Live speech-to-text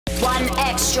One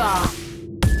extra.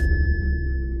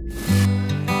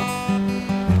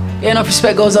 Yeah, enough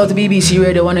respect goes out to BBC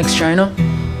Radio 1 Extra, you know?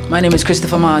 My name is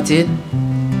Christopher Martin,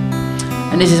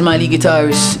 and this is my lead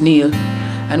guitarist, Neil,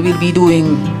 and we'll be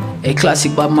doing a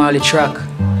classic Bob Marley track,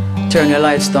 Turn Your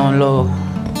Lights Down Low,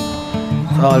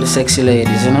 for all the sexy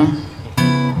ladies, you know?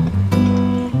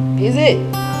 Is it?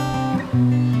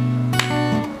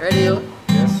 Ready, yo?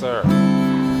 Yes, sir.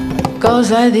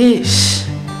 Goes like this.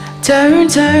 Turn,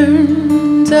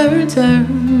 turn, turn,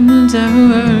 turn,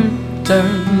 turn,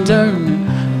 turn, turn.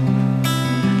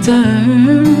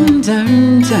 Turn,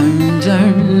 turn, turn,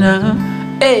 turn now.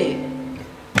 Hey!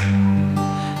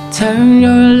 Turn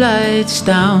your lights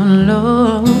down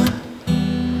low.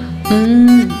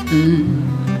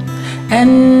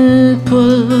 And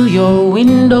pull your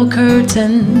window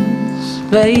curtains,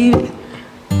 baby.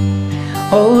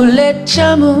 Oh, let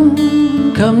your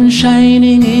moon come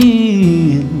shining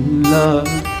in, Lord,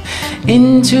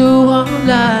 into our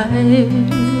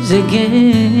lives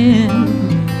again.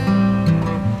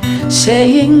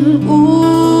 Saying,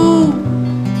 ooh,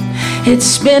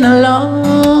 it's been a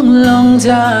long, long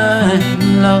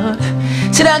time, Lord.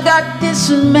 Said I got this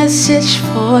message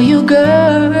for you,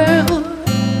 girl.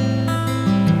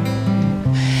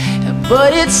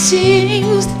 But it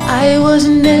seems I was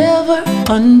never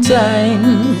on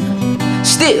time.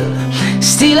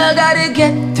 Still I gotta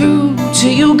get through to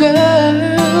you,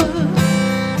 girl.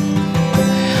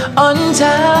 On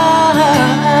time,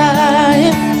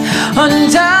 on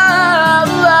time.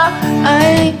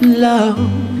 I'm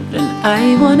loved and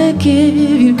I wanna give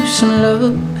you some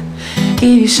love.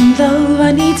 Give you some love,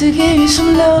 I need to give you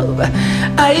some love.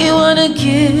 I wanna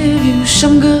give you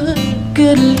some good,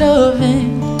 good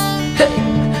loving. Hey.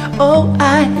 Oh,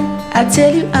 I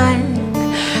tell you, I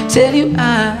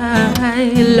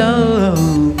love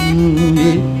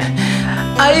you.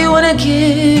 I wanna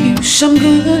give you some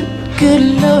good, good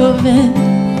loving.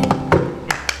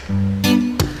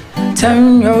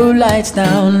 Turn your lights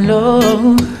down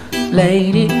low,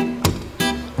 lady.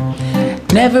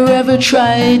 Never ever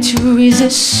try to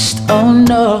resist, oh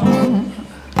no.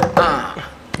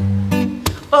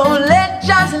 Oh, let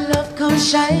just love come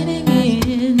shining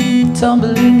in,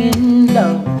 tumbling in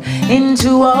love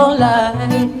into our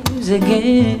lives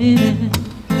again.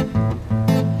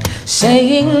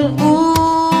 Saying,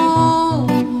 ooh,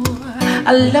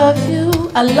 I love you,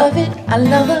 I love it, I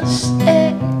love us,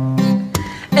 eh.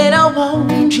 And I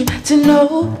want you to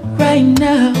know right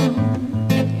now,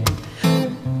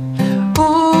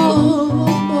 ooh,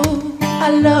 I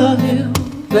love you,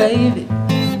 baby,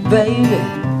 baby.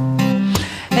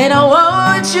 And I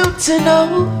want you to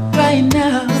know right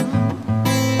now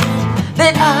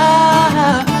that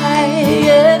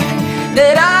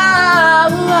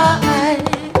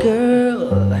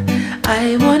girl,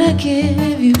 I wanna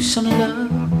give you some love.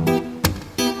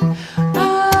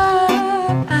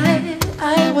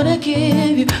 I wanna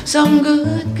give you some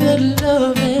good, good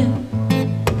loving.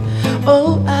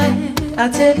 Oh, I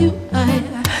tell you, I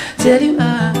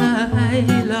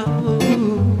love you.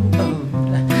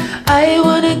 I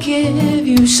wanna give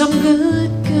you some good,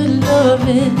 good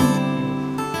loving.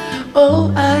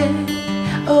 Oh, I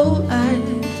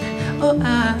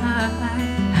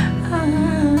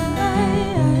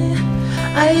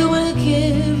wanna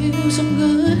give you some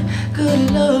good,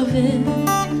 good loving.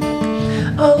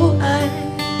 Oh, I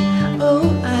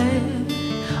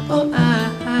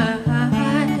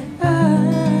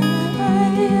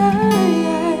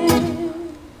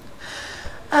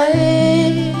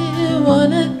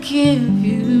wanna give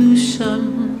you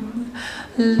some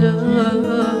love.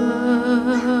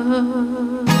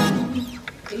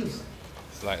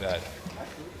 It's like that.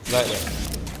 It's like that.